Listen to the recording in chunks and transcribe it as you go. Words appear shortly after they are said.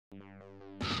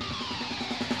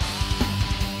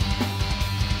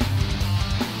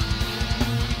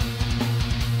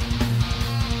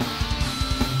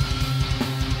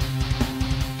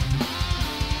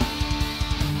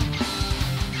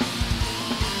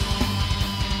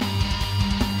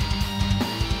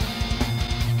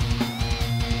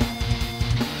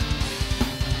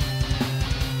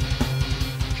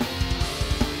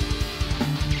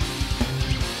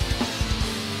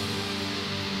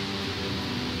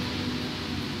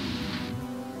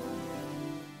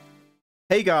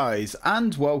Hey guys,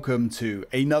 and welcome to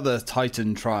another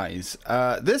Titan Tries.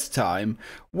 This time,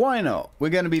 why not? We're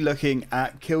going to be looking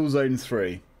at Killzone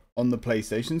 3 on the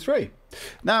PlayStation 3.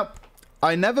 Now,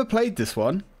 I never played this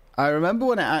one. I remember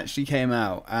when it actually came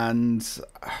out, and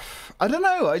I don't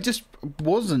know, I just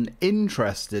wasn't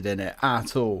interested in it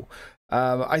at all.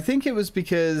 I think it was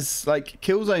because, like,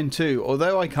 Killzone 2,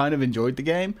 although I kind of enjoyed the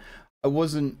game, I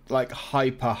wasn't like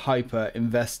hyper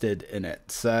invested in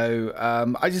it, so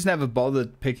I just never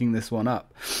bothered picking this one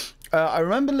up. I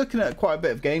remember looking at quite a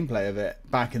bit of gameplay of it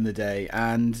back in the day,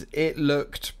 and it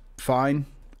looked fine.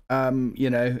 You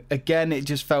know, again, it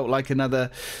just felt like another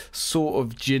sort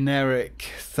of generic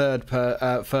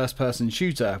first-person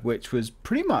shooter, which was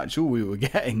pretty much all we were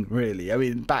getting, really. I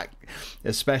mean, back,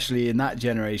 especially in that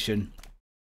generation,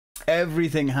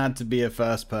 everything had to be a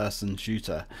first-person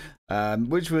shooter.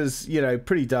 Which was, you know,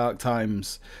 pretty dark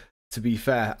times, to be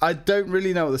fair. I don't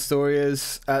really know what the story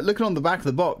is. Looking on the back of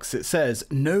the box, it says,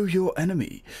 "Know your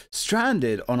enemy.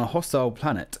 Stranded on a hostile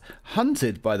planet,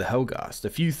 hunted by the Helghast. A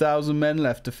few thousand men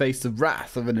left to face the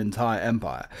wrath of an entire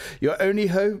empire. Your only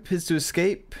hope is to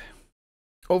escape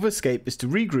to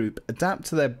regroup, adapt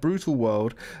to their brutal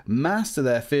world, master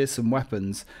their fearsome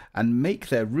weapons, and make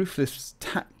their ruthless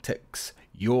tactics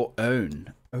your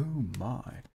own." Oh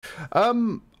my.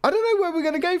 I don't know where we're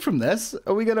going to go from this.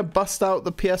 Are we going to bust out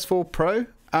the PS4 Pro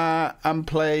and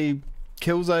play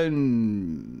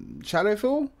Killzone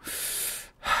Shadowfall?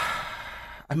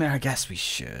 I mean, I guess we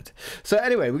should. So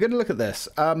anyway, we're going to look at this.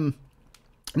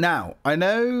 Now, I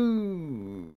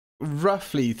know,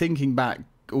 roughly thinking back,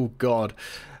 oh God,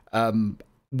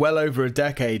 well over a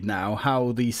decade now,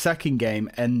 how the second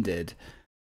game ended.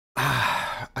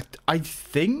 I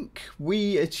think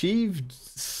we achieved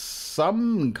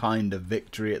some kind of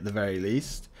victory at the very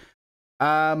least,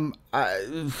 but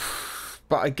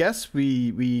I guess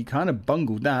we kind of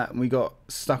bungled that and we got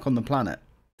stuck on the planet,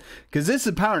 because this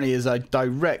apparently is a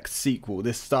direct sequel.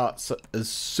 This starts as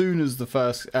soon as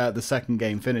the second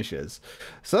game finishes,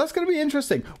 so that's going to be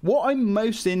interesting. What I'm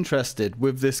most interested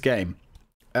with this game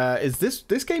is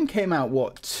this game came out,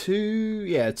 what, 2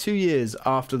 years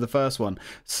after the first one.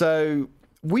 So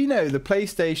we know the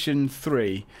PlayStation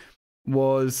 3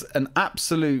 was an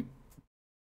absolute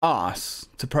arse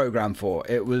to program for.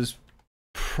 It was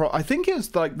I think it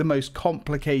was like the most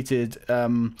complicated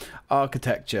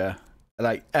architecture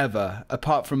like ever,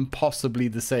 apart from possibly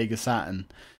the Sega Saturn.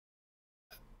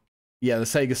 Yeah, the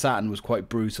Sega Saturn was quite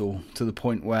brutal, to the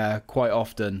point where quite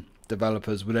often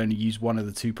developers would only use one of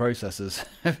the two processors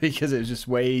because it was just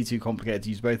way too complicated to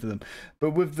use both of them.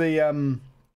 But with the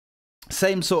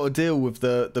same sort of deal with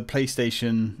the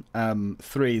PlayStation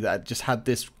 3, that just had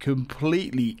this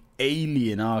completely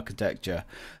alien architecture.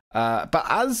 But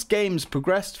as games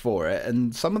progressed for it,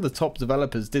 and some of the top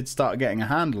developers did start getting a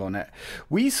handle on it,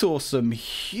 we saw some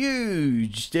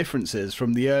huge differences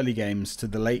from the early games to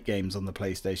the late games on the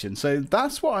PlayStation. So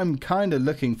that's what I'm kind of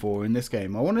looking for in this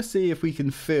game. I want to see if we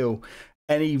can feel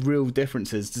any real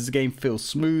differences. Does the game feel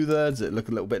smoother? Does it look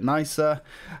a little bit nicer?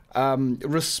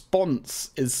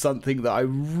 Response is something that I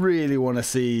really want to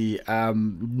see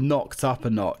knocked up a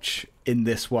notch in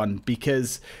this one,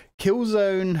 because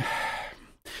Killzone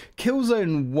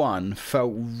 1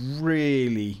 felt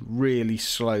really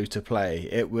slow to play.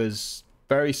 It was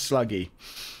very sluggy,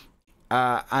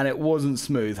 and it wasn't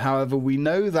smooth. However, we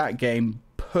know that game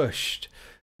pushed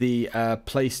the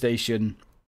PlayStation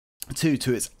 2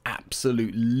 to its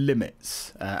absolute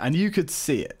limits, and you could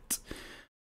see it.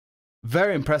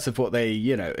 Very impressive what they,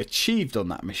 you know, achieved on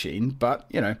that machine. But,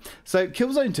 you know, so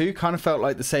Killzone 2 kind of felt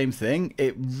like the same thing.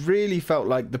 It really felt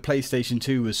like the PlayStation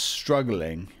 2 was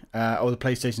struggling, or the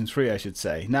PlayStation 3, I should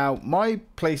say. Now, my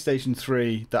PlayStation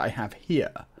 3 that I have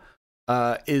here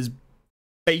is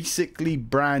basically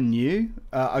brand new.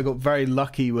 I got very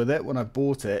lucky with it when I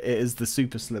bought it. It is the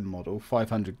super slim model,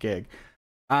 500 gig,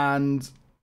 and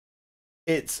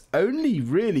it's only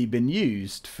really been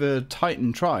used for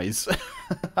Titan Tries.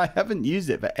 I haven't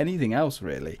used it for anything else,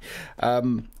 really.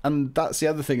 And that's the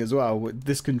other thing as well.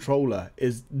 This controller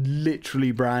is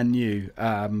literally brand new,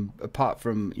 apart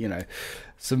from, you know,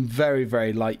 some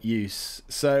very light use.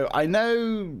 So I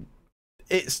know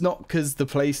it's not because the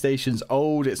PlayStation's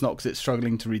old. It's not because it's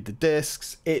struggling to read the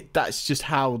discs. That's just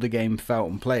how the game felt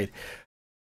and played.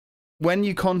 When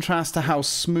you contrast to how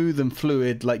smooth and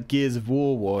fluid like Gears of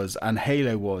War was and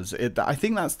Halo was, I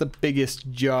think that's the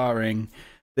biggest jarring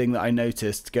thing that I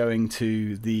noticed going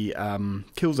to the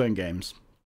Killzone games.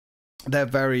 They're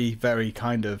very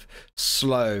kind of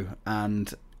slow,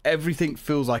 and everything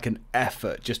feels like an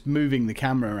effort just moving the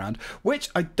camera around, which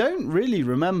I don't really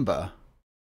remember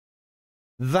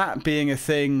that being a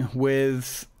thing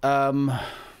with the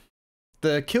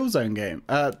Killzone game,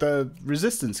 the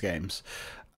Resistance games,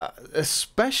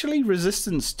 especially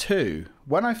Resistance 2.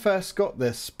 When I first got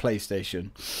this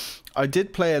PlayStation, I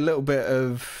did play a little bit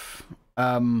of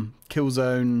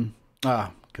Killzone,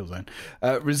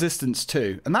 Resistance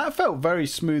 2, and that felt very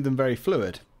smooth and very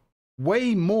fluid.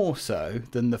 Way more so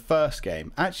than the first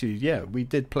game. Actually, yeah, we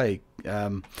did play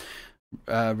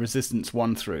Resistance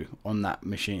 1 through on that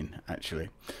machine, actually.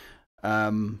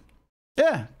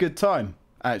 Yeah, good time,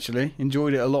 actually.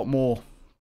 Enjoyed it a lot more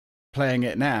playing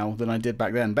it now than I did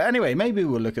back then. But anyway, maybe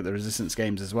we'll look at the Resistance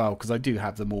games as well, because I do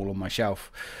have them all on my shelf.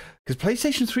 Because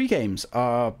PlayStation 3 games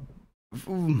are,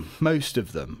 most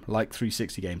of them, like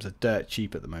 360 games, are dirt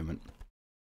cheap at the moment.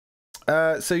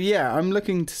 So yeah, I'm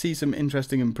looking to see some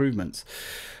interesting improvements.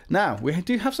 Now, we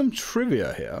do have some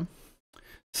trivia here.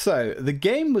 So, the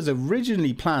game was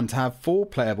originally planned to have 4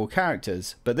 playable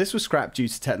characters, but this was scrapped due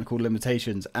to technical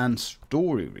limitations and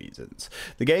story reasons.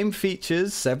 The game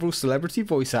features several celebrity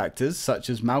voice actors such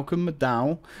as Malcolm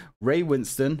McDowell, Ray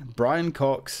Winston, Brian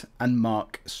Cox, and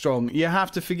Mark Strong. You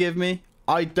have to forgive me,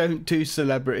 I don't do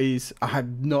celebrities,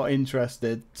 I'm not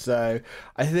interested, so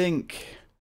I think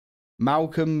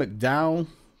Malcolm McDowell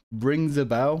rings a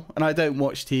bell, and I don't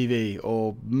watch TV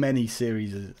or many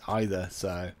series either,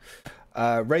 so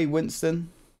Ray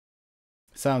Winston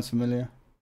sounds familiar.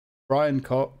 Brian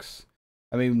Cox,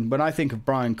 I mean, when I think of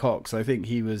Brian Cox, I think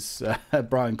he was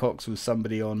Brian Cox was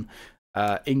somebody on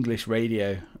English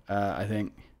radio, I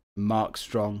think. Mark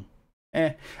Strong.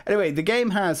 Anyway, the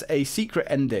game has a secret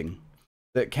ending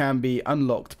that can be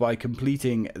unlocked by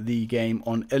completing the game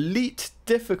on elite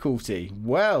difficulty.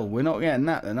 Well, we're not getting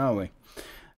that then, are we?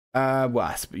 Well,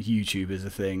 YouTube is a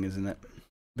thing, isn't it?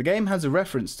 The game has a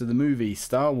reference to the movie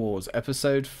Star Wars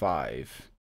Episode 5,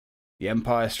 The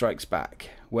Empire Strikes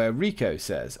Back, where Rico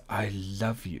says, "I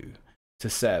love you," to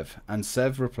Sev, and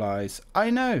Sev replies, "I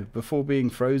know," before being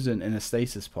frozen in a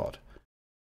stasis pod.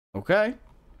 Okay.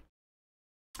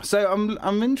 So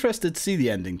I'm interested to see the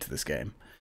ending to this game,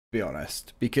 to be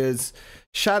honest, because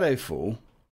Shadowfall,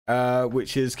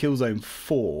 which is Killzone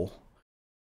 4,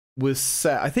 was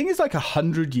set, I think it's like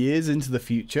 100 years into the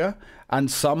future,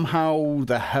 and somehow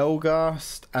the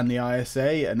Helghast and the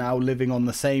ISA are now living on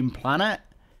the same planet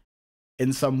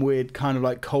in some weird kind of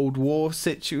like Cold War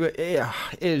situation. It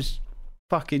is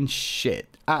fucking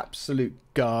shit. Absolute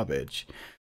garbage.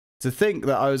 To think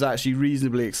that I was actually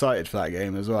reasonably excited for that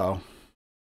game as well.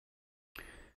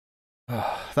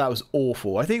 That was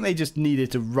awful. I think they just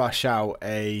needed to rush out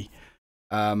a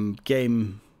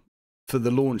game for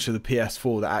the launch of the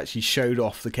PS4 that actually showed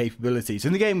off the capabilities.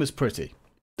 And the game was pretty.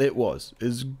 It was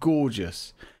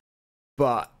gorgeous.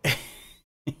 But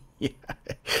yeah,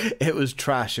 it was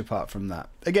trash apart from that.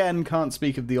 Again, can't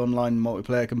speak of the online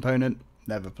multiplayer component.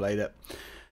 Never played it.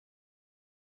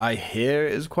 I hear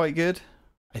it is quite good,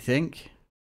 I think.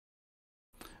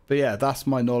 But yeah, that's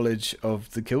my knowledge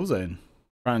of the Killzone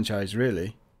franchise,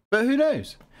 really. But who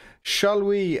knows? Shall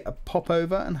we pop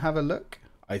over and have a look?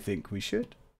 I think we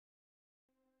should.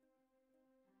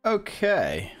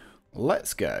 Okay,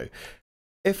 let's go.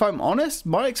 If I'm honest,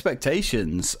 my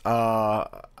expectations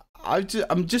are...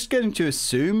 I'm just going to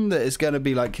assume that it's going to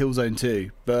be like Killzone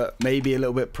 2, but maybe a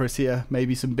little bit prettier,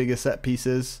 maybe some bigger set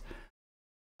pieces,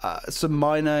 some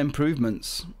minor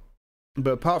improvements.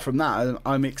 But apart from that,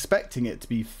 I'm expecting it to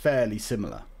be fairly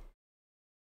similar.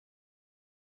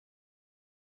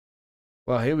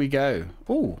 Well, here we go.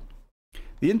 Ooh,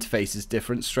 the interface is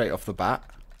different straight off the bat.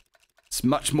 It's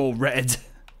much more red.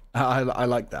 I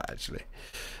like that, actually.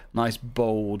 Nice,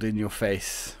 bold, in your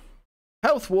face.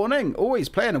 Health warning! Always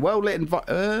play in a well-lit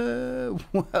environment.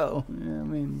 Well, yeah, I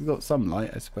mean, we've got some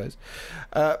light, I suppose.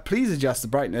 Please adjust the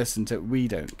brightness until we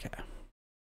don't care.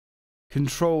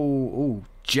 Control... Ooh,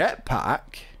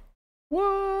 jetpack?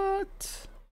 What?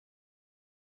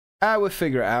 We'll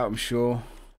figure it out, I'm sure.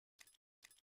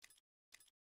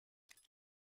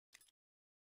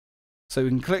 So we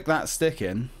can click that stick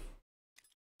in.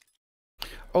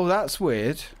 Oh, that's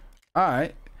weird.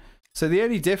 Alright. So the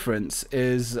only difference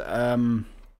is L1 and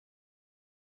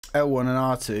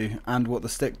R2 and what the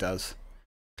stick does.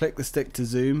 Click the stick to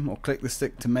zoom or click the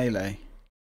stick to melee.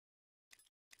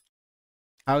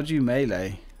 How do you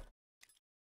melee?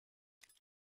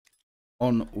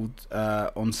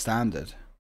 On standard.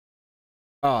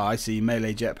 Ah, I see.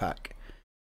 Melee jetpack.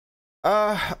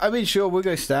 I mean, sure, we'll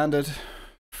go standard.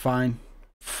 Fine.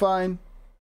 Fine.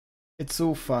 It's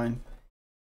all fine.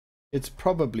 It's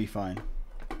probably fine.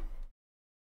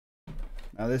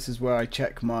 Now this is where I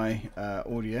check my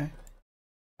audio.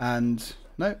 And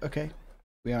no, okay.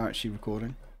 We are actually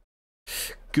recording.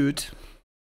 Good.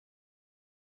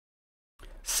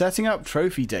 Setting up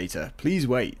trophy data. Please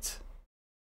wait.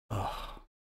 Oh.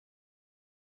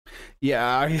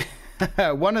 Yeah,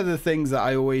 one of the things that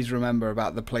I always remember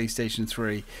about the PlayStation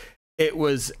 3, it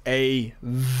was a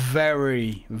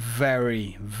very,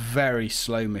 very, very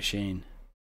slow machine.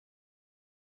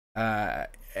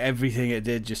 Everything it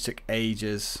did just took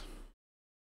ages,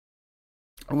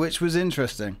 which was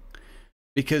interesting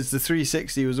because the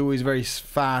 360 was always very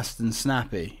fast and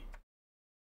snappy.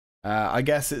 I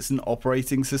guess it's an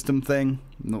operating system thing.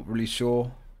 I'm not really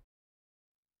sure.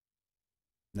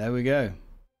 There we go.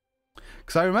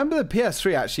 Because I remember the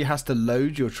PS3 actually has to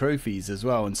load your trophies as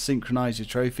well and synchronize your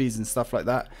trophies and stuff like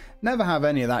that. Never have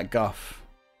any of that guff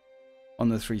on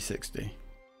the 360.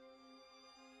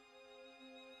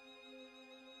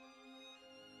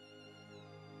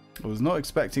 I was not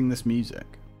expecting this music.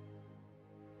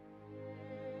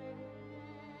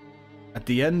 At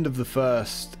the end of the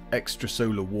first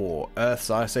extrasolar war, Earth's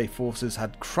ISA forces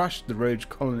had crushed the rogue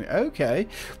colony. Okay,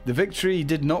 the victory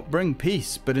did not bring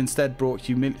peace, but instead brought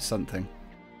something.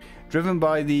 Driven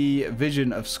by the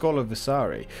vision of Scholar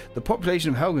Visari, the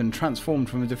population of Helgen transformed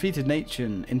from a defeated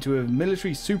nation into a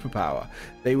military superpower.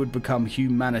 They would become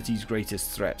humanity's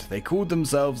greatest threat. They called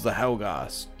themselves the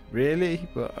Helghast. Really?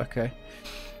 But okay.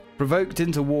 Provoked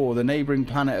into war, the neighbouring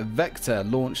planet of Vector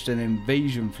launched an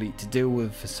invasion fleet to deal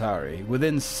with Visari.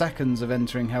 Within seconds of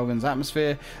entering Helgen's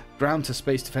atmosphere,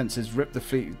 ground-to-space defences ripped the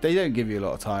fleet. They don't give you a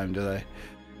lot of time, do they?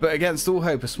 But against all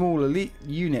hope, a small elite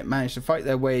unit managed to fight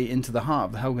their way into the heart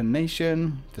of the Helgen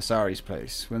nation, Visari's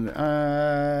place. When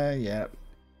yeah.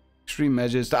 Extreme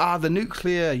measures. The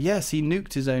nuclear. Yes, he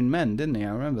nuked his own men, didn't he?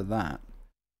 I remember that.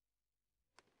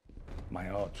 My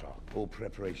Artra, all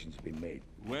preparations have been made.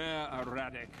 Where are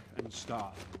Radek and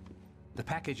Star? The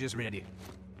package is ready.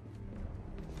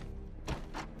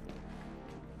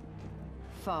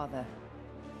 Father.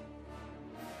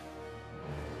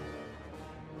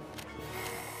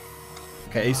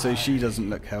 Okay, so she doesn't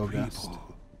look Helghast.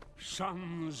 People,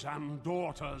 sons and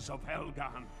daughters of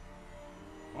Helgen.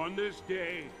 On this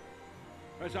day,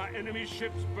 as our enemy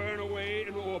ships burn away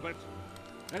in orbit,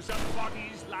 as our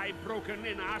bodies lie broken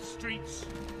in our streets,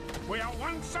 we are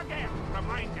once again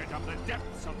reminded of the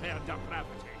depths of their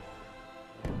depravity.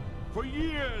 For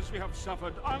years we have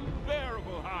suffered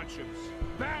unbearable hardships,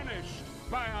 banished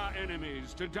by our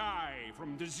enemies to die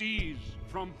from disease,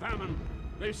 from famine.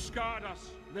 They scarred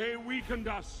us, they weakened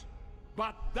us,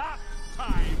 but that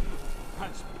time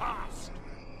has passed.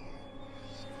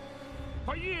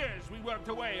 For years we worked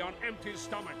away on empty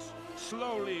stomachs,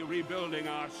 slowly rebuilding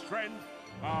our strength,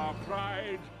 our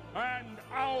pride, and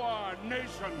our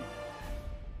nation.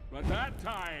 But that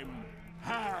time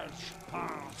has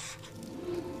passed.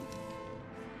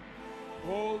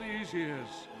 All these years,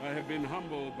 I have been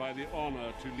humbled by the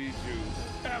honor to lead you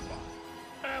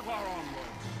ever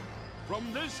onwards.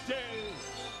 From this day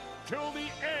till the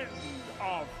end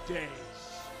of days.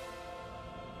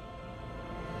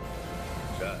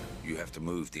 Sir, you have to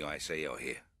move the ISA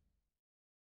here.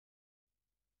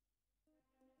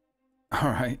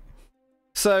 Alright.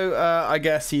 So, I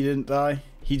guess he didn't die.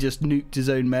 He just nuked his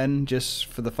own men just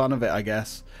for the fun of it, I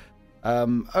guess.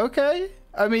 Okay.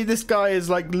 I mean, this guy is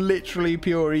like literally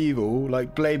pure evil,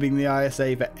 like blaming the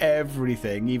ISA for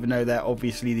everything, even though they're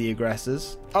obviously the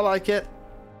aggressors. I like it.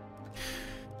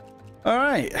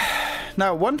 Alright.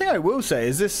 Now, one thing I will say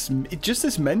is this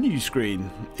menu screen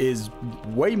is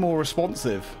way more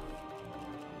responsive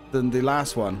than the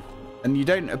last one. And you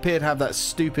don't appear to have that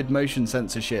stupid motion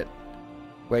sensor shit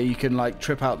where you can like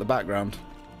trip out the background,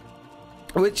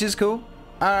 which is cool.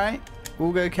 Alright,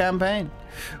 we'll go campaign.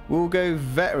 We'll go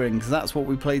veteran because that's what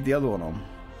we played the other one on.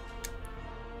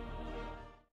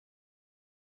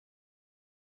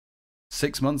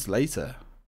 6 months later.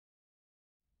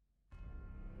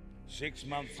 6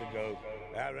 months ago,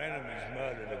 our enemies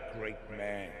murdered a great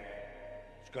man.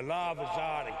 Scholar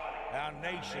Visari, our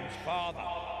nation's father.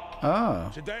 Ah.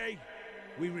 Today,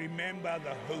 we remember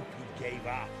the hope he gave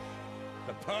us,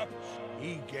 the purpose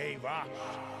he gave us,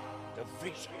 the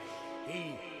vision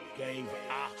he gave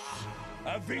us.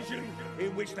 A vision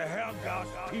in which the Helghast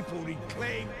people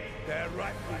reclaim their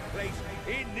rightful place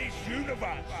in this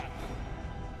universe.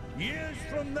 Years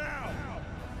from now,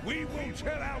 we will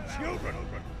tell our children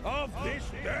of this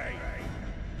day.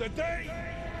 The day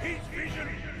his vision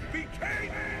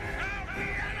became our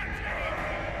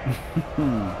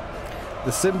reality.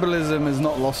 The symbolism is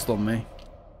not lost on me.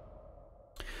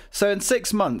 So in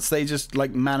 6 months, they just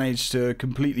like managed to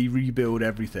completely rebuild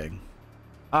everything.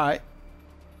 All right.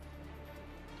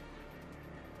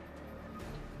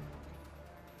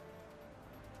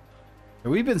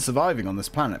 We've been surviving on this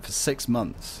planet for 6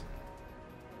 months.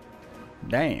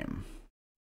 Damn.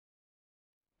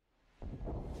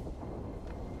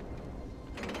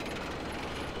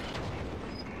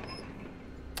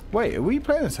 Wait, are we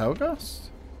playing as Helghast?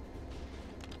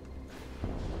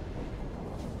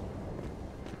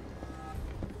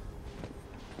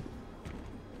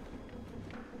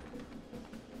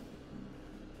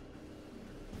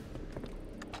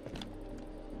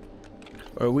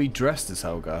 Or are we dressed as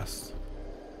Helghast?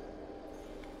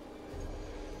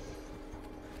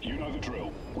 You know the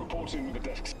drill. Report in with the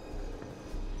desks.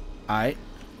 I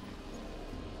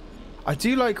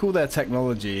do like all their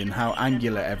technology and how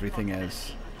angular everything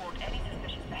is.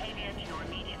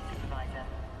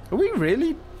 Are we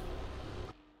really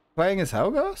playing as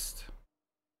Helghast?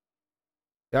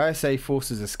 The ISA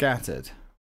forces are scattered.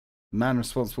 The man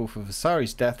responsible for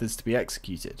Vasari's death is to be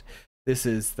executed. This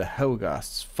is the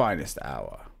Helghast's finest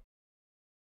hour.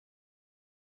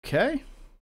 Okay.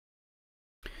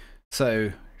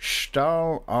 So,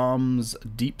 Stahl Arms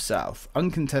Deep South,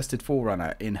 uncontested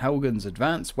forerunner in Helgen's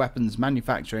advanced weapons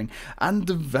manufacturing and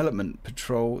development,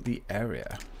 patrol the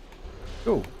area.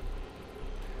 Cool.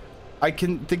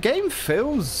 The game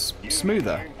feels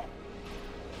smoother.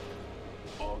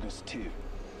 August 2.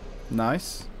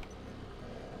 Nice.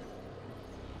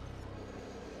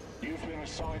 You've been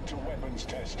assigned to weapons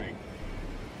testing.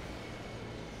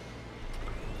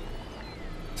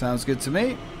 Sounds good to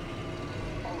me.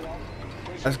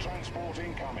 Prisoner transport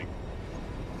incoming.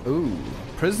 Ooh,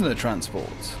 prisoner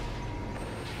transport.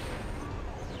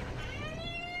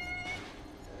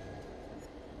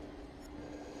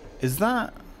 Is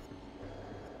that...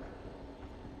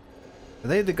 Are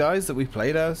they the guys that we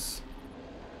played as?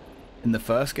 In the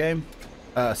first game?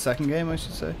 Second game, I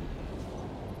should say.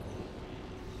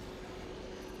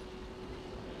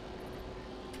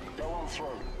 Go on through.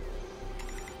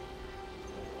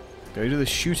 Go to the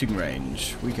shooting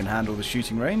range. We can handle the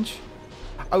shooting range.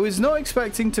 I was not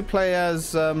expecting to play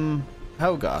as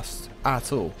Helghast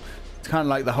at all. It's kind of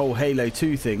like the whole Halo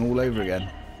 2 thing all over again.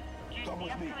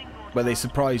 Where they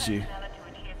surprise you.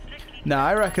 Now,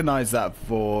 I recognise that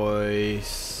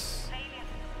voice.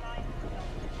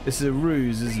 This is a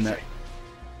ruse, isn't it?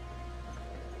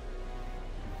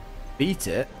 Beat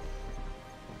it?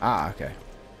 Ah, okay.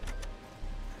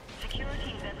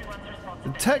 The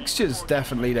textures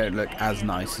definitely don't look as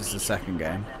nice as the second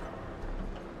game.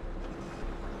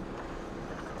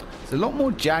 There's a lot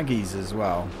more jaggies as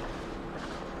well.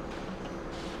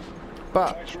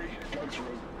 But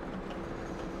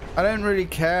I don't really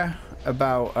care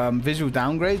about visual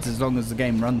downgrades as long as the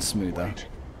game runs smoother. Wait.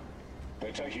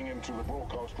 They're taking him to the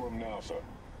broadcast room now, sir.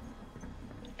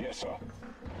 Yes, sir.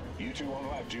 You two on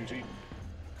lab duty.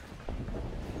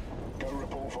 Go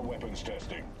report for weapons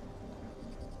testing.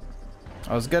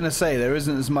 I was going to say there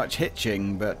isn't as much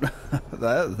hitching, but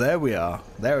there we are.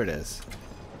 There it is.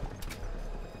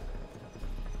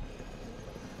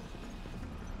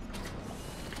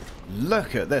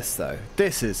 Look at this, though.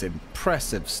 This is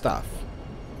impressive stuff.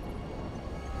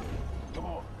 Come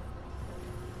on.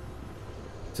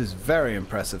 This is very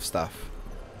impressive stuff.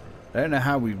 I don't know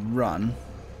how we run.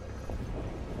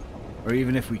 Or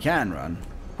even if we can run.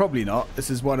 Probably not. This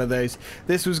is one of those...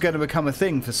 This was going to become a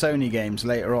thing for Sony games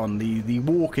later on. The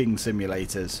walking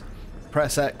simulators.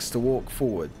 Press X to walk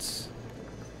forwards.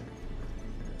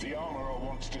 The armorer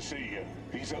wants to see you.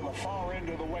 He's at the far end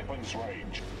of the weapons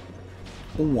range.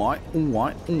 Alright,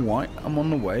 alright, alright. I'm on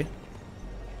the way.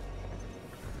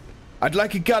 I'd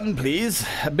like a gun, please.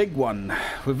 A big one.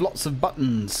 With lots of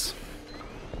buttons.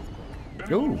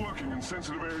 Anyone working in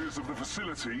sensitive areas of the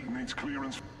facility needs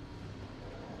clearance.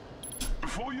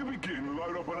 Before you begin,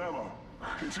 load up an ammo.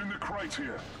 It's in the crate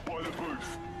here, by the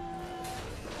booth.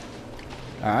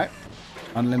 Alright.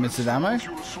 Unlimited ammo. It's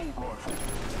your assault rifle.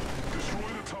 Destroy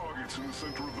the targets in the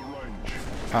center of the range.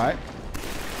 Alright.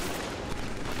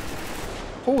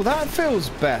 Oh, that feels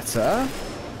better.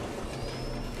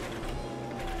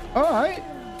 Alright.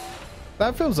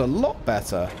 That feels a lot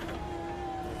better.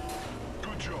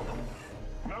 Good job.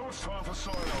 Now it's time for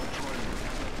sidearm training.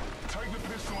 Take the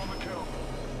pistol on the count.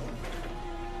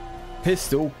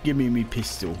 Pistol? Give me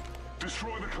pistol.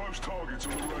 Destroy the close targets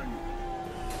on the ring.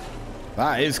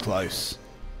 That is close.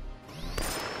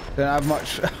 Don't have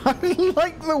much. I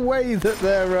like the way that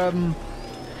they're on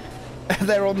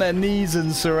their knees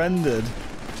and surrendered.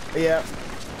 Yeah.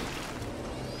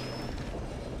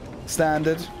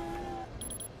 Standard.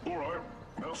 Alright,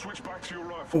 now switch back to your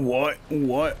rifle. What?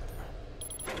 What?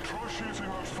 Try shooting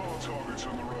those far targets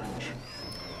on the range.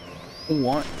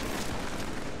 What?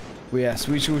 Yes,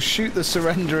 we shall shoot the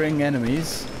surrendering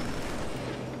enemies.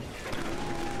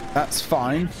 That's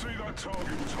fine. See that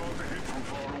target was hard to hit from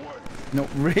far away. Not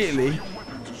really. Your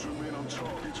weapon to zoom in on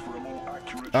targets for a more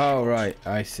accurate Oh, shot. right.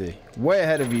 I see. Way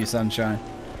ahead of you, Sunshine.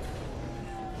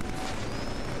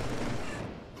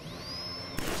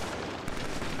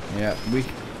 Yeah, we...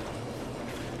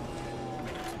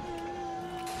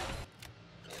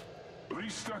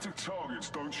 These static targets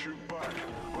don't shoot back,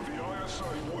 but the ISA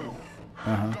will.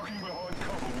 Ducking behind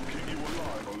cover will keep you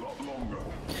alive a lot longer.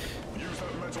 Use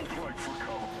that metal plate for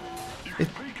cover. You can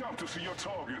peek up to see your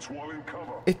targets while in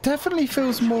cover. It definitely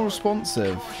feels more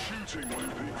responsive. Try shooting when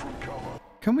you peek from cover.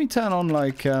 Can we turn on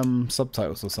like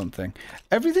subtitles or something?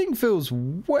 Everything feels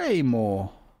way more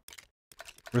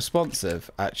responsive,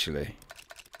 actually.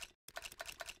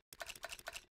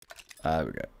 There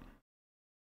we go.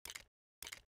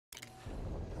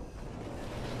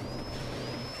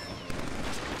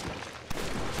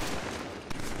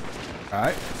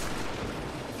 Alright.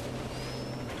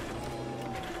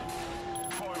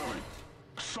 Finally,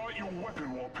 sight your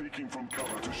weapon while peeking from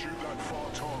cover to shoot that far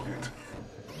target.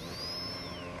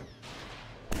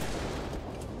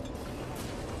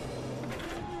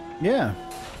 Yeah,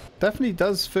 definitely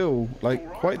does feel like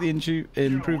quite the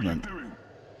improvement.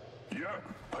 Yeah,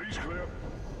 he's clear.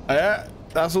 Yeah,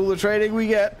 that's all the training we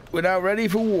get. We're now ready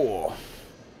for war.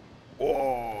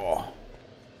 War.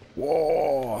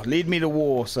 War. Lead me to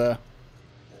war, sir.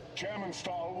 Chairman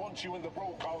Style wants you in the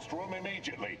broadcast room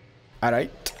immediately.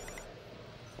 Alright.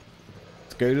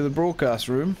 Let's go to the broadcast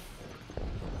room.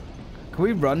 Can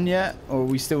we run yet? Or are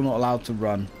we still not allowed to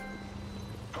run?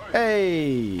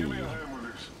 Hey! Give me a hand with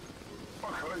this.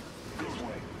 Okay, good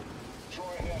way.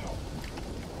 Try it now.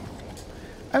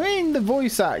 I mean, the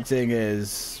voice acting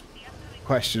is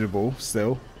questionable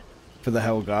still for the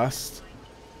Helghast.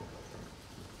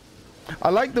 I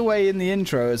like the way in the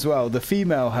intro as well, the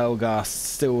female Helghast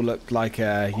still looked like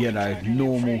a, you know,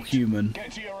 normal human.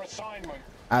 Get to your assignment.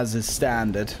 As is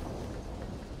standard.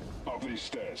 Up these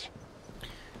stairs.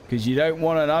 Because you don't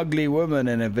want an ugly woman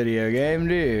in a video game,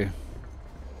 do you?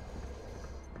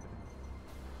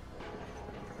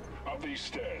 Up these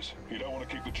stairs. You don't want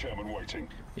to keep the chairman waiting.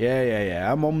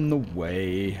 Yeah. I'm on the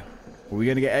way. Are we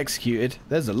going to get executed?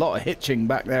 There's a lot of hitching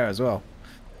back there as well.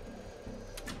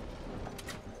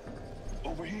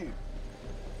 Over here.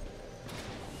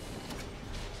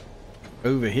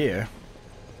 Over here?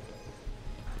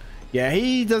 Yeah,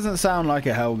 he doesn't sound like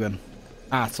a Helgan.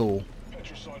 At all.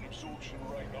 Petricide absorption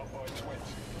rate up by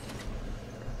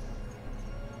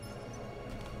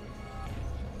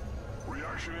 20.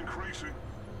 Reaction increasing.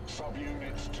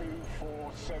 Subunits 2,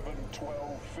 4, 7,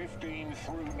 12, 15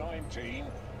 through 19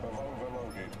 have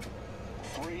overloaded.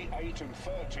 3, 8 and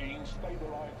 13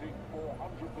 stabilizing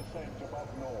 400% above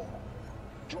norm.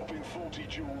 Dropping 40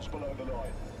 joules below the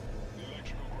line. The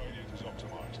electrical gradient is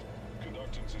optimized.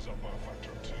 Conductance is up by a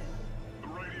factor of 2. The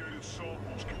radiated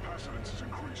sample's capacitance is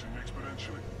increasing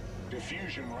exponentially.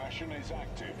 Diffusion ration is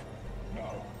active.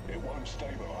 No, it won't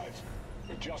stabilize.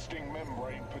 Adjusting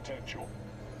membrane potential.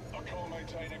 I can't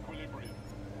maintain equilibrium.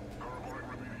 Parabolic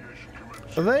remediation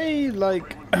commenced. Are they,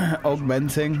 like,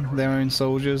 augmenting their own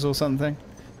soldiers or something?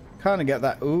 Kind of get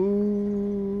that...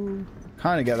 Ooh...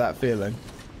 Kind of get that feeling.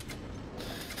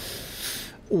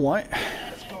 Alright.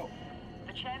 Let's go.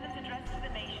 The chairman's address to the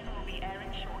nation will be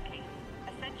airing shortly.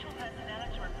 Essential personnel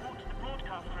are to report to the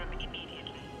broadcast room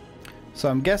immediately. So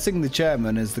I'm guessing the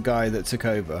chairman is the guy that took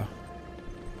over.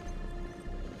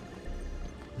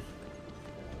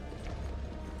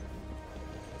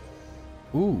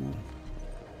 Ooh.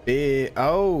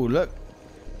 Oh, look.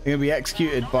 They're going to be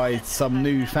executed by some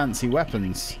new fancy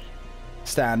weapons.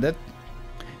 Standard.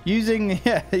 Using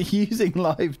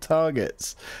live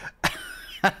targets.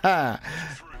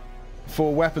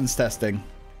 For weapons testing.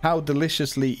 How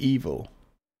deliciously evil.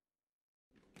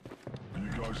 You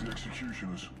guys the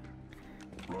executioners.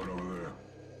 Right over there.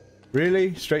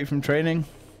 Really? Straight from training?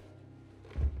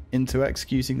 Into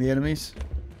executing the enemies?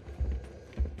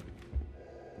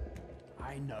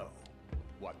 I know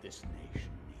what this nation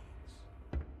needs.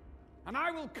 And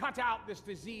I will cut out this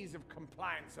disease of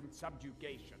compliance and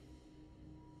subjugation.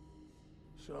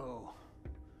 So,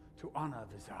 to honor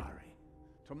Vizari,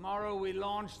 tomorrow we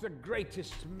launch the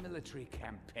greatest military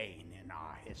campaign in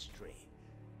our history.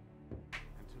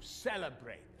 And to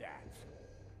celebrate that,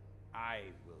 I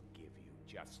will give you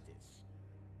justice.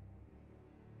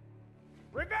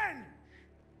 Revenge!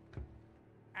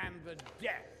 And the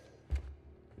death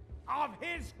of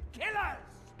his killers!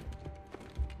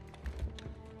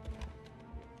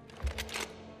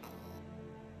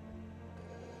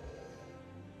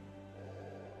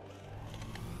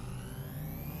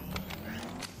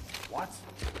 What?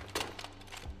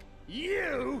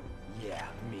 You? Yeah,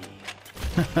 me.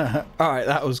 Alright,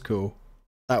 that was cool.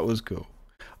 That was cool.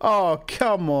 Oh,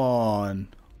 come on.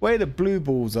 Way to blue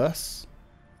balls us.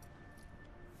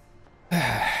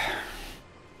 Yeah,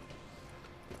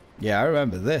 I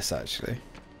remember this actually.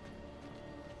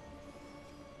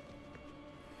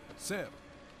 Seb.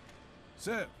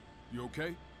 Seb, you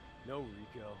okay? No,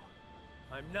 Rico.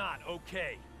 I'm not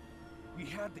okay. We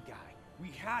had the guy. We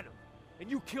had him. And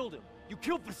you killed him. You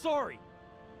killed Vasari.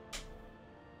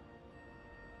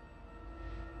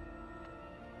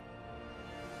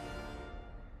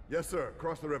 Yes, sir.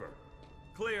 Cross the river.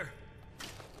 Clear.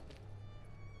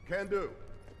 Can do.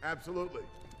 Absolutely.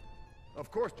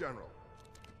 Of course, General.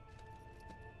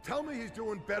 Tell me he's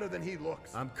doing better than he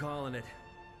looks. I'm calling it.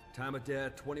 Time of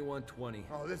death, 21:20.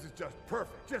 Oh, this is just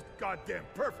perfect. Just goddamn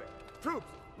perfect. Troops,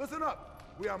 listen up.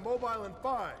 We are mobile in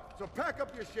 5, so pack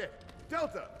up your shit.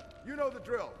 Delta, you know the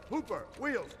drill. Hooper,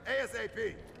 Wheels,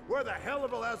 ASAP. Where the hell are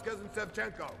Velasquez and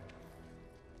Sevchenko?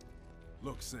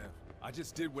 Look, Seb, I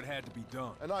just did what had to be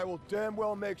done. And I will damn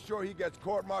well make sure he gets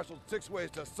court-martialed 6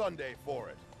 ways to Sunday for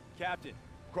it. Captain.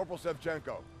 Corporal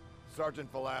Sevchenko, Sergeant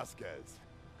Velasquez.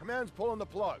 Command's pulling the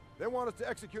plug. They want us to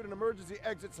execute an emergency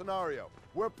exit scenario.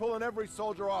 We're pulling every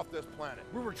soldier off this planet.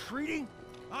 We're retreating?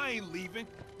 I ain't leaving.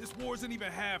 This war isn't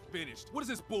even half finished. What is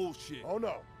this bullshit? Oh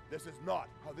no, this is not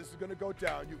how this is gonna go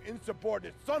down, you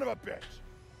insubordinate son of a bitch!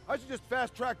 I should just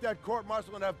fast-track that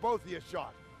court-martial and have both of you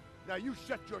shot. Now you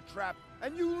shut your trap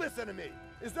and you listen to me.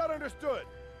 Is that understood?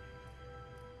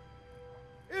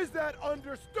 Is that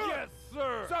understood? Yes,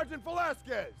 sir! Sergeant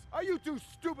Velasquez, are you too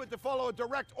stupid to follow a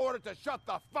direct order to shut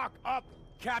the fuck up?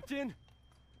 Captain?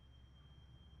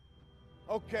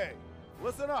 Okay,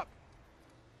 listen up.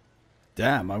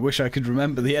 Damn, I wish I could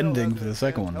remember the ending for the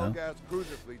second one now. Hellgas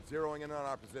cruiser fleet zeroing in on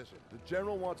our position. The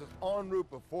general wants us en route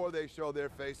before they show their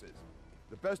faces.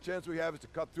 The best chance we have is to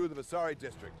cut through the Vasari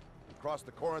district and cross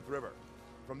the Corinth River.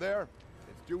 From there,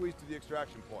 it's due east to the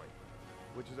extraction point,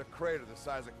 which is a crater the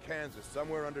size of Kansas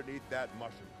somewhere underneath that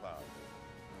mushroom cloud.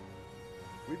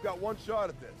 We've got one shot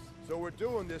at this, so we're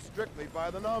doing this strictly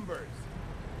by the numbers.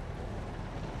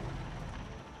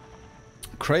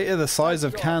 Crater the size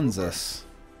of Kansas.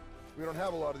 We don't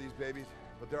have a lot of these babies,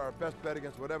 but they're our best bet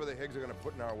against whatever the Higgs are going to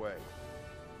put in our way.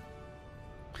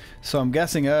 So I'm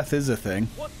guessing Earth is a thing.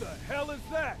 What the hell is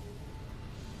that?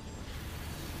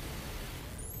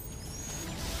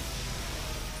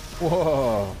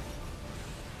 Whoa.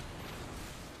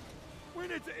 We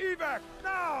need to evac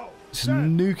now! Just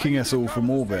nuking us all from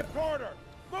orbit. Move,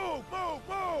 move,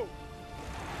 move!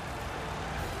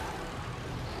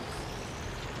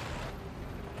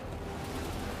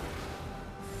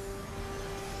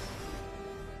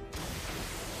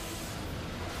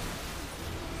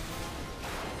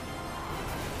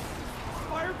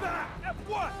 Fire back!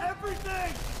 What?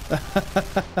 Everything!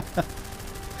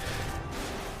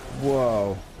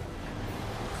 Whoa.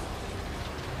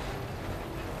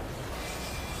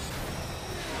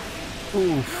 Oof.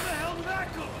 Where the hell did that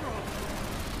come from?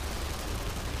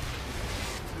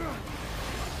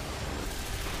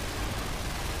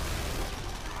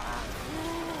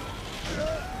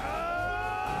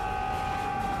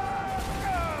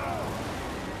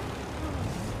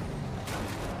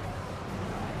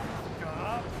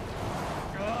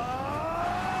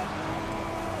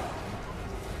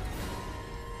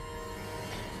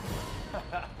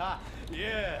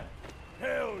 Yeah.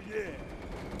 Hell yeah.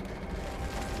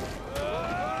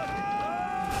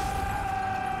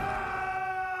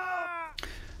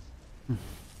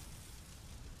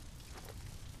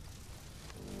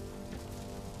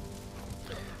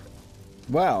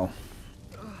 Wow.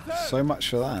 So much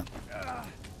for that.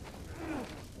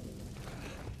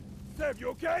 Seb, you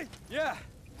okay? Yeah.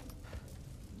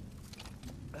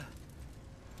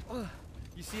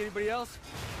 You see anybody else?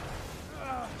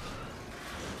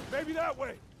 Maybe that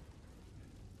way.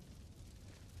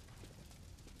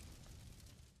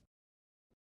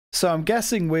 So I'm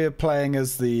guessing we're playing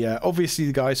as the obviously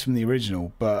the guys from the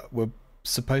original, but we're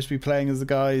supposed to be playing as the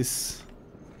guys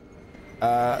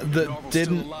that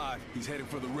didn't He's heading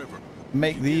for the river.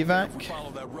 make the evac.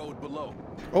 Follow that road below.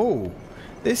 Oh,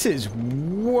 this is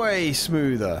way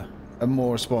smoother and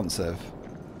more responsive.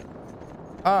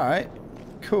 Alright,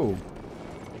 cool.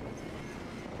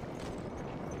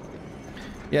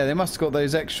 Yeah, they must have got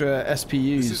those extra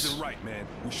SPUs This isn't right, man.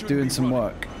 We shouldn't doing be some running.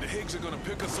 work. The Higgs are gonna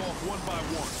pick us off one by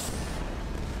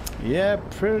one. Yeah,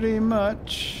 pretty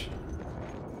much.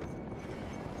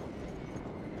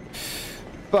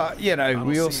 But, you know,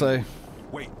 we also...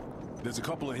 Wait, there's a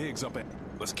couple of Higgs up at...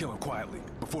 Let's kill them quietly,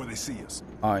 before they see us.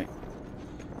 Alright.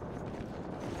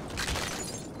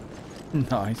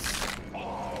 Nice.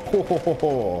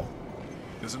 Oh.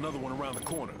 There's another one around the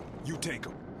corner. You take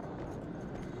him.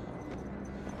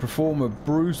 Perform a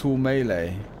brutal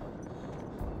melee.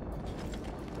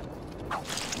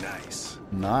 Nice.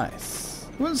 Nice.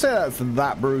 I wouldn't say that's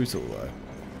that brutal,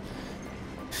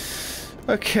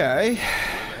 though. Okay. Where the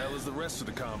hell is the rest of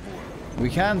the convoy. We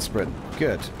can sprint.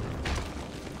 Good.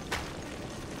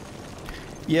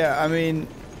 Yeah, I mean,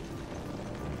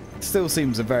 it still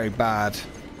seems a very bad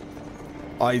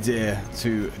idea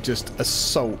to just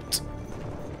assault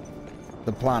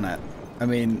the planet. I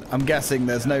mean, I'm guessing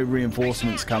there's no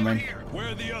reinforcements coming. Where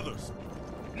are the others?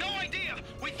 No idea.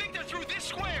 We think they're through this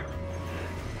square.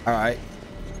 All right.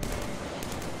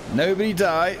 Nobody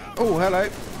die. Oh, hello.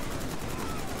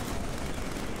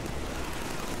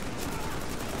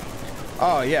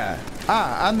 Oh, yeah.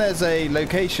 Ah, and there's a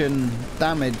location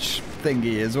damage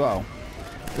thingy as well,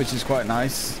 which is quite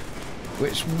nice,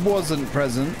 which wasn't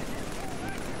present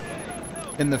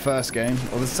in the first game.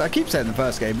 Or I keep saying the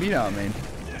first game, but you know what I mean.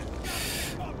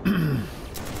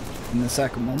 In the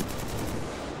second one.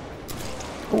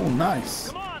 Oh, nice.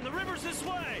 Come on, the river's this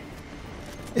way.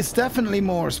 It's definitely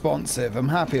more responsive. I'm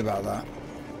happy about that.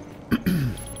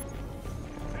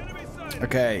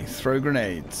 Okay, throw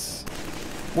grenades.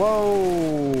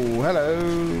 Whoa,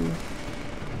 hello.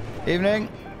 Evening.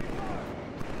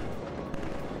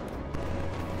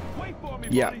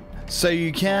 Yeah, so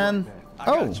you can...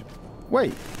 Oh,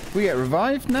 wait, we get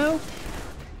revived now?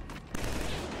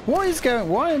 What is going...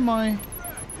 Why am I...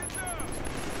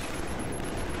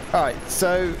 Alright,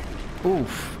 so...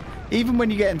 Oof. Even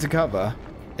when you get into cover,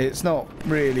 it's not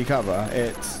really cover,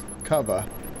 it's cover.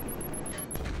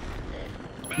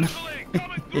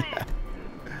 Yeah.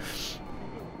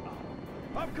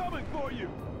 I'm coming for you.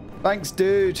 Thanks,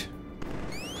 dude.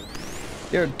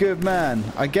 You're a good man.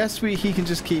 I guess he can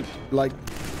just keep, like,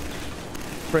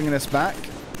 bringing us back.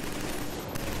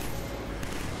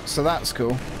 So that's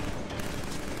cool.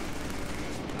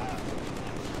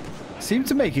 Seemed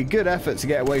to make a good effort to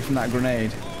get away from that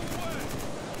grenade.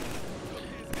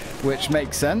 Which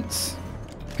makes sense.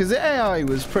 Because the AI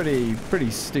was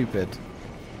pretty stupid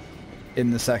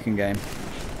in the second game.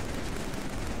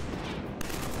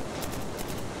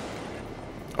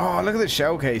 Oh, look at the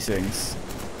shell casings.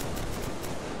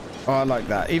 Oh, I like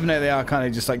that. Even though they are kind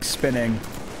of just like spinning,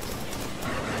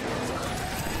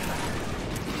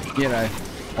 you know,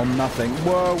 on nothing.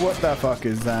 Whoa, what the fuck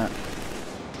is that?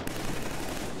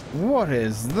 What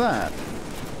is that?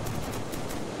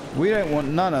 We don't want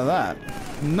none of that.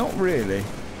 Not really.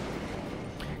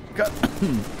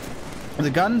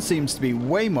 The gun seems to be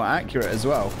way more accurate as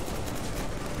well.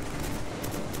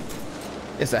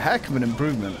 It's a heck of an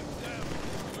improvement.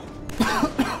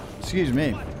 Excuse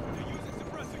me.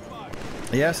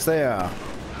 Yes, they are.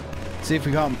 See if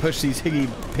we can't push these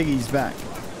piggies back.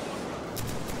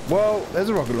 Whoa, there's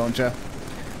a rocket launcher.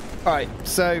 Alright,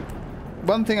 so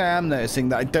one thing I am noticing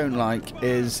that I don't like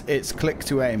is it's click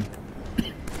to aim.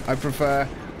 I prefer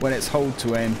when it's hold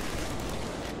to aim.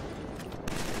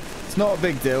 It's not a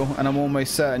big deal, and I'm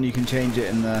almost certain you can change it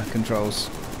in the controls.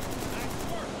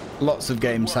 Lots of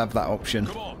games have that option.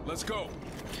 Come on, let's go.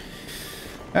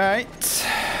 Alright.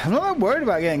 I'm not that worried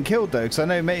about getting killed though, because I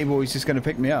know Matey Boy's just going to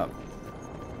pick me up.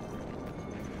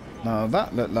 Oh,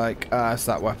 that looked like... Ah, it's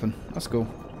that weapon. That's cool.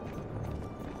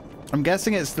 I'm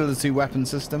guessing it's still a two-weapon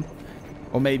system.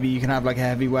 Or maybe you can have like a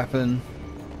heavy weapon,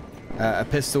 a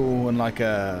pistol, and like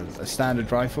a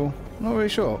standard rifle. I'm not really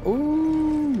sure.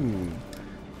 Ooh.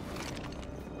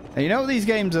 And you know what these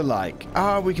games are like?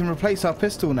 Ah, we can replace our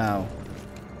pistol now.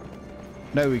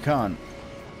 No, we can't.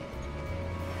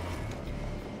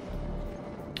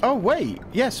 Oh, wait.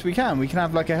 Yes, we can. We can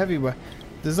have like a heavy weapon.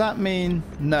 Does that mean...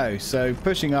 No. So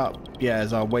pushing up, yeah,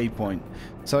 is our waypoint.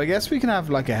 So I guess we can have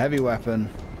like a heavy weapon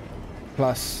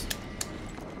plus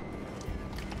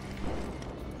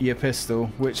your pistol,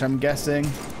 which I'm guessing...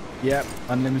 Yep,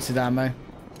 unlimited ammo.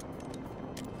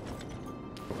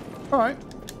 Alright.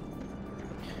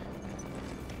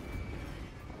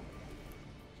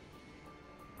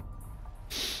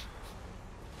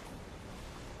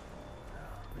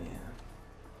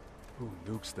 Who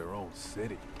nukes their own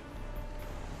city?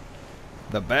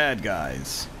 The bad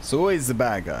guys. It's always the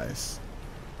bad guys.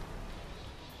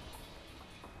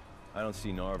 I don't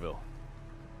see Narville.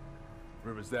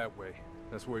 River's that way.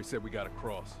 That's where he said we gotta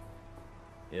cross.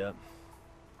 Yep.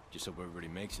 Just hope everybody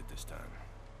makes it this time.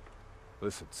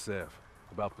 Listen, Sev,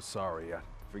 about Basari,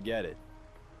 Forget it.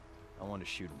 I wanted to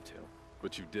shoot him too.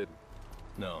 But you didn't.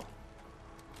 No.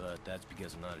 But that's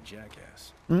because I'm not a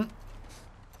jackass. Mm.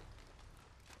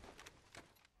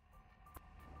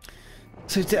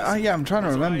 So yeah, I'm trying to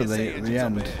remember the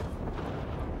end.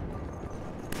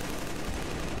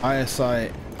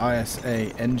 ISA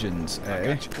engines,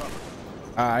 eh?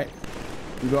 Alright.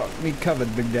 You got me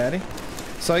covered, Big Daddy.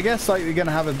 So I guess like you're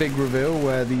gonna have a big reveal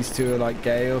where these two are like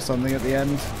gay or something at the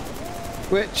end.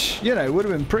 Which, you know, would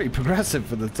have been pretty progressive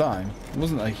for the time. It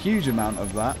wasn't a huge amount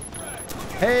of that.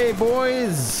 Hey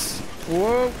boys!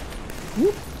 Whoa.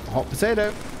 Whoop. Hot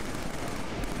potato.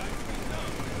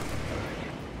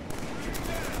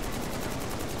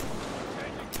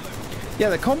 Yeah,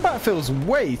 the combat feels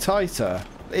way tighter.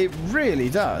 It really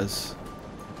does.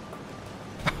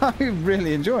 I'm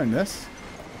really enjoying this.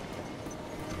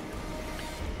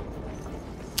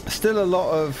 Still a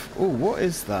lot of... Oh, what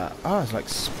is that? Oh, it's like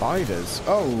spiders.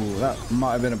 Oh, that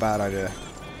might have been a bad idea.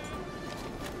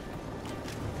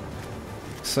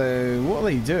 So, what are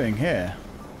they doing here?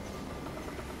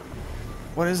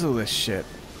 What is all this shit?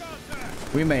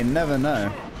 We may never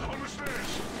know.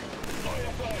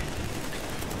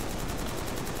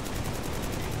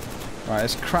 Right,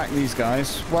 let's crack these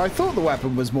guys. Well, I thought the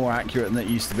weapon was more accurate than it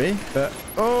used to be, but...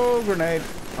 Oh, grenade.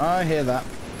 I hear that.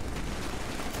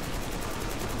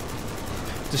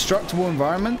 Destructible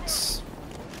environments.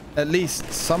 At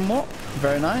least somewhat.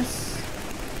 Very nice.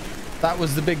 That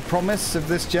was the big promise of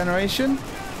this generation.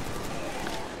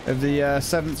 Of the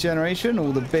 7th generation.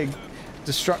 All the big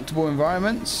destructible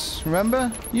environments.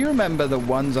 Remember? You remember the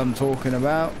ones I'm talking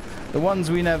about. The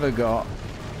ones we never got.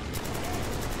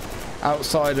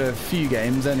 Outside of a few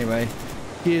games, anyway.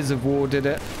 Gears of War did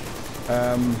it.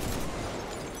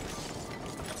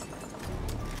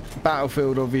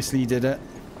 Battlefield obviously did it.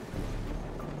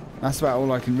 That's about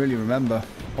all I can really remember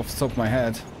off the top of my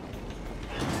head.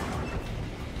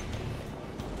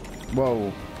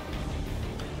 Whoa.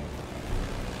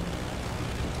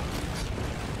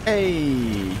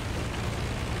 Hey.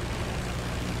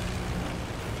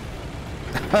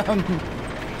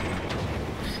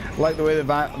 Like the way the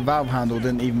valve handle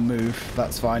didn't even move.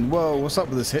 That's fine. Whoa, what's up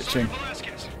with this hitching?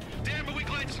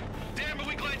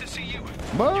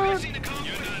 What?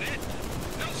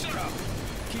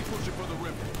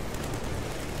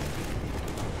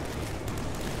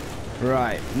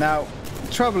 Right, now,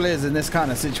 the trouble is in this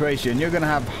kind of situation, you're going to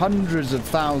have hundreds of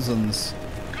thousands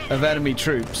of enemy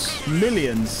troops.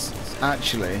 Millions,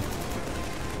 actually.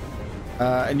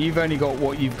 And you've only got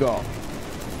what you've got.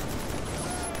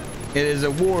 It is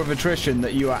a war of attrition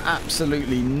that you are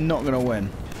absolutely not going to win.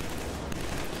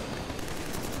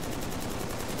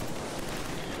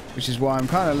 Which is why I'm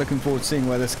kind of looking forward to seeing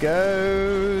where this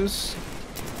goes.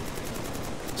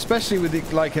 Especially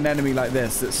with like an enemy like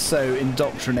this that's so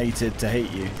indoctrinated to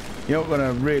hate you. You're not going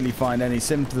to really find any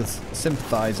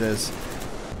sympathizers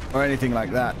or anything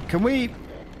like that. Can we...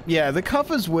 Yeah, the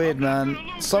cover's weird, man.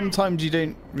 Sometimes you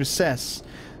don't recess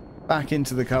back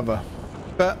into the cover.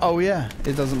 But, oh yeah,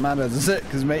 it doesn't matter, does it?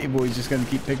 Because Matey Boy's just going to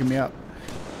keep picking me up.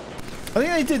 I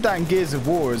think they did that in Gears of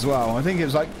War as well. I think it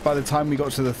was like by the time we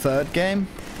got to the 3rd game.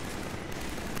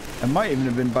 It might even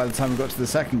have been by the time we got to the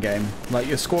 2nd game. Like,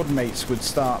 your squad mates would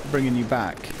start bringing you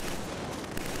back.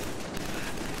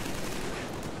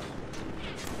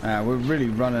 We're really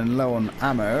running low on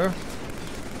ammo.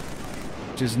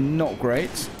 Which is not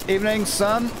great. Evening,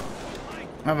 son.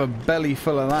 I have a belly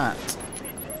full of that.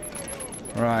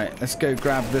 Right, let's go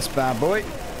grab this bad boy.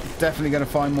 Definitely going to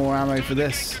find more ammo for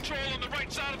this.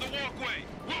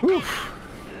 Whew.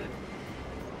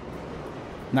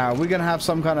 Now, we're going to have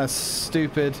some kind of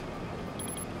stupid...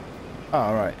 Oh,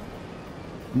 alright.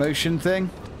 Motion thing.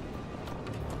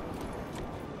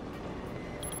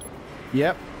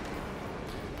 Yep.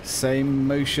 Same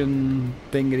motion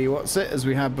thingy what's it as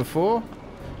we had before.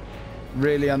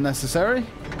 Really unnecessary.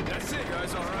 That's it,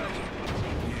 guys, alright?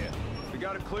 Yeah. We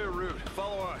got a clear route.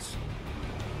 Follow us.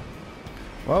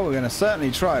 Well, we're going to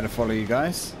certainly try to follow you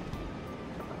guys.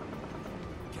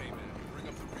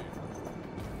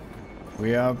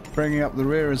 We are bringing up the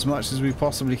rear as much as we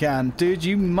possibly can. Dude,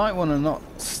 you might want to not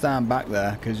stand back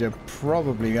there, because you're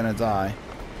probably going to die.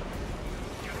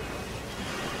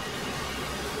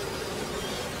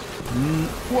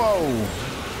 Whoa!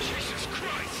 Jesus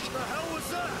Christ! What the hell was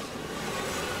that?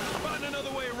 Find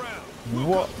another way around.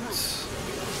 What?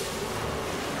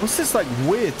 What's this, like,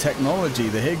 weird technology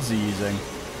the Higgs are using?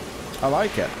 I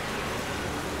like it.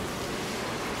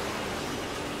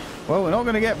 Well, we're not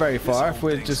going to get very far if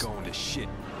we're just... going to shit.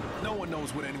 No one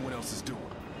knows what anyone else is doing.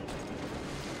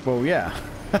 Well, yeah.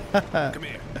 Come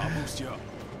here. I'll boost you up.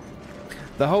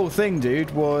 The whole thing,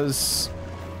 dude, was...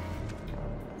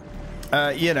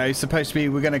 you know, supposed to be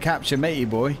we're going to capture Matey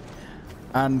Boy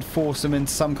and force him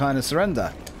into some kind of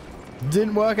surrender.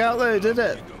 Didn't work out, though, did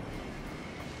it?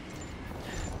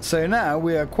 So now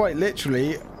we are quite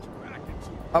literally...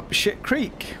 up shit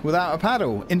creek without a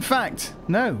paddle. In fact,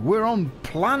 no, we're on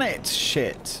planet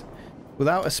shit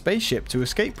without a spaceship to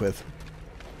escape with.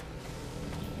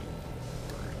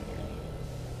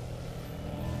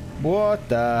 What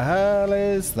the hell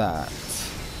is that?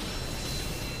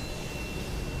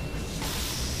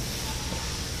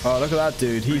 Oh, look at that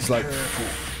dude. He's like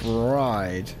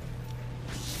fried.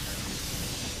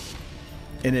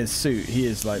 in his suit, he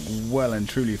is like well and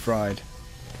truly fried.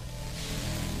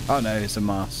 Oh no, it's a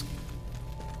mask.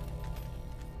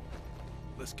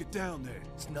 Let's get down there.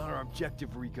 It's not our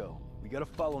objective, Rico. We gotta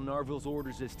follow Narville's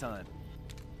orders this time.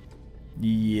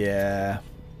 Yeah.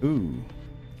 Ooh.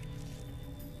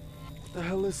 What the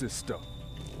hell is this stuff?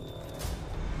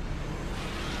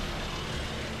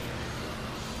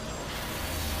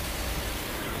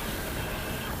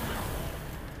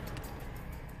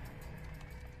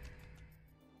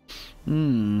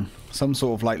 Some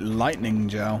sort of like lightning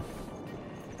gel.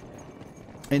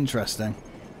 Interesting.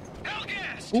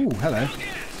 Ooh, hello.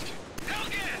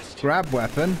 Grab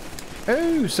weapon.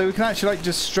 Oh, so we can actually like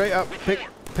just straight up pick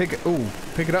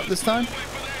it up this time?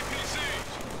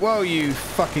 Whoa, you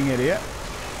fucking idiot.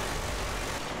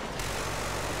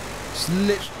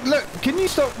 Look, can you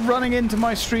stop running into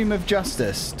my stream of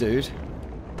justice, dude?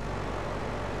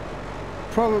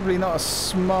 Probably not a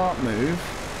smart move.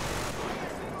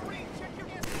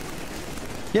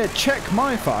 Yeah, check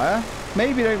my fire.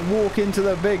 Maybe don't walk into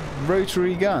the big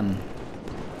rotary gun.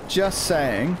 Just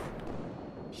saying.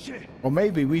 Or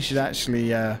maybe we should actually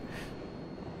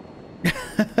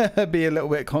be a little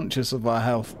bit conscious of our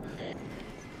health.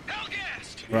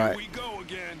 Right.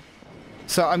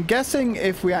 So I'm guessing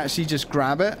if we actually just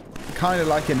grab it, kind of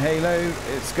like in Halo,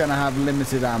 it's going to have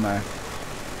limited ammo.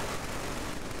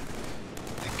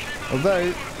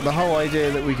 Although the whole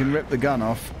idea that we can rip the gun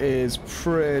off is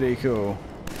pretty cool.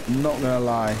 I'm not going to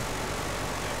lie.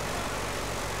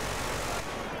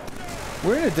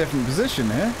 We're in a different position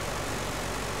here.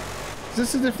 Is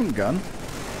this a different gun?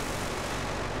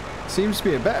 Seems to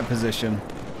be a better position.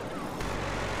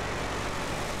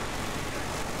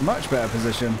 Much better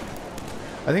position.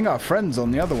 I think our friend's on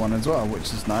the other one as well,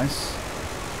 which is nice.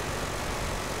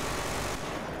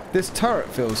 This turret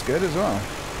feels good as well.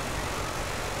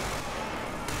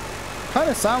 Kind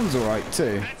of sounds alright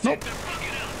too. Not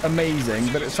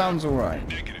amazing, but it sounds alright.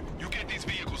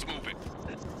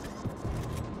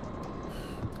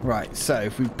 Right, so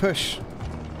if we push...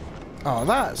 Oh,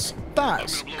 that's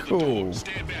cool.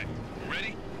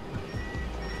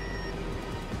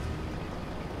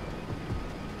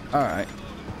 Alright.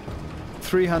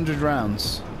 300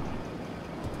 rounds.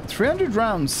 300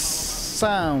 rounds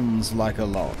sounds like a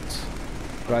lot,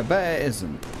 but I bet it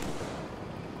isn't.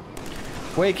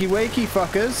 Wakey wakey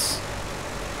fuckers.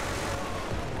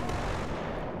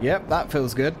 Yep, that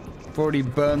feels good. We've already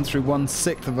burned through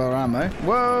 1/6 of our ammo.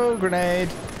 Whoa, grenade.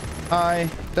 I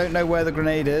don't know where the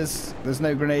grenade is. There's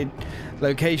no grenade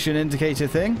location indicator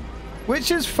thing,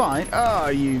 which is fine. Oh,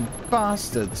 you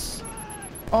bastards.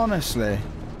 Honestly.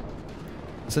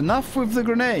 It's enough with the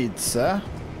grenades, sir.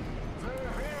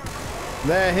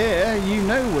 They're here. You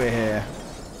know we're here.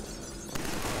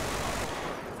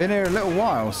 Been here a little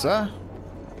while, sir.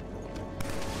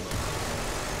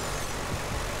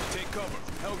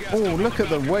 Oh, look at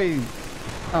the way...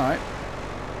 Alright.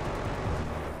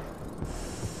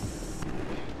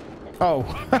 Oh.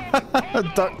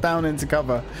 Duck down into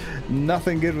cover.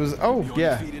 Nothing good was... Oh,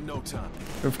 yeah.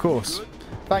 Of course.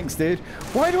 Thanks, dude.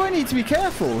 Why do I need to be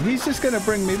careful? He's just going to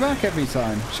bring me back every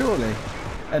time, surely.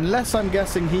 Unless I'm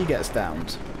guessing he gets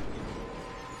downed.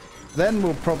 Then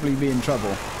we'll probably be in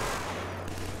trouble.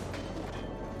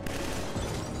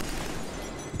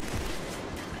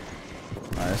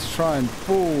 Right, let's try and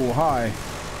fall high.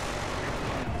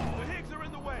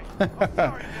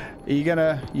 Are you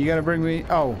gonna bring me?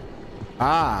 Oh,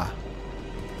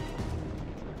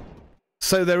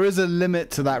 So there is a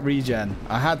limit to that regen.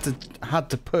 I had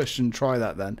to push and try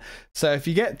that then. So if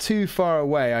you get too far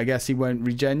away, I guess he won't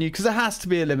regen you, because there has to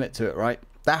be a limit to it, right?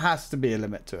 There has to be a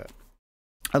limit to it.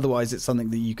 Otherwise, it's something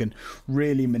that you can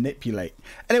really manipulate.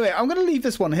 Anyway, I'm going to leave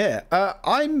this one here.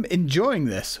 I'm enjoying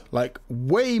this, like,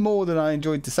 way more than I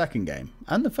enjoyed the second game.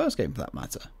 And the first game, for that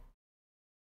matter.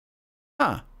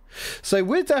 So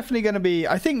we're definitely going to be,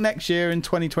 I think next year in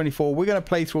 2024, we're going to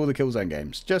play through all the Killzone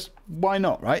games. Just, why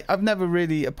not, right? I've never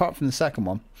really, apart from the second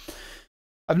one,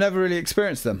 I've never really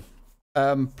experienced them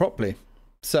properly.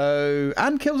 So,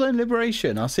 and Killzone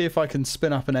Liberation. I'll see if I can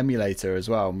spin up an emulator as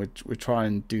well. And we'll try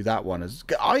and do that one.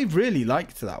 I really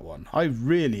liked that one. I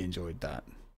really enjoyed that.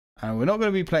 And we're not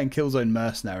going to be playing Killzone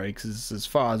Mercenary because, as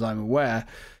far as I'm aware,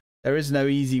 there is no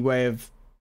easy way of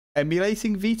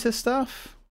emulating Vita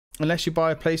stuff. Unless you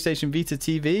buy a PlayStation Vita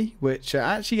TV, which are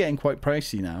actually getting quite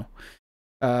pricey now.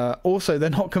 Also, they're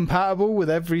not compatible with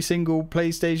every single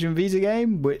PlayStation Vita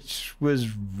game, which was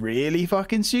really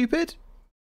fucking stupid.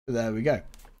 There we go.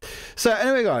 So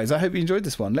anyway, guys, I hope you enjoyed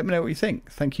this one. Let me know what you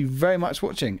think. Thank you very much for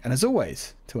watching. And as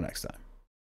always, till next time.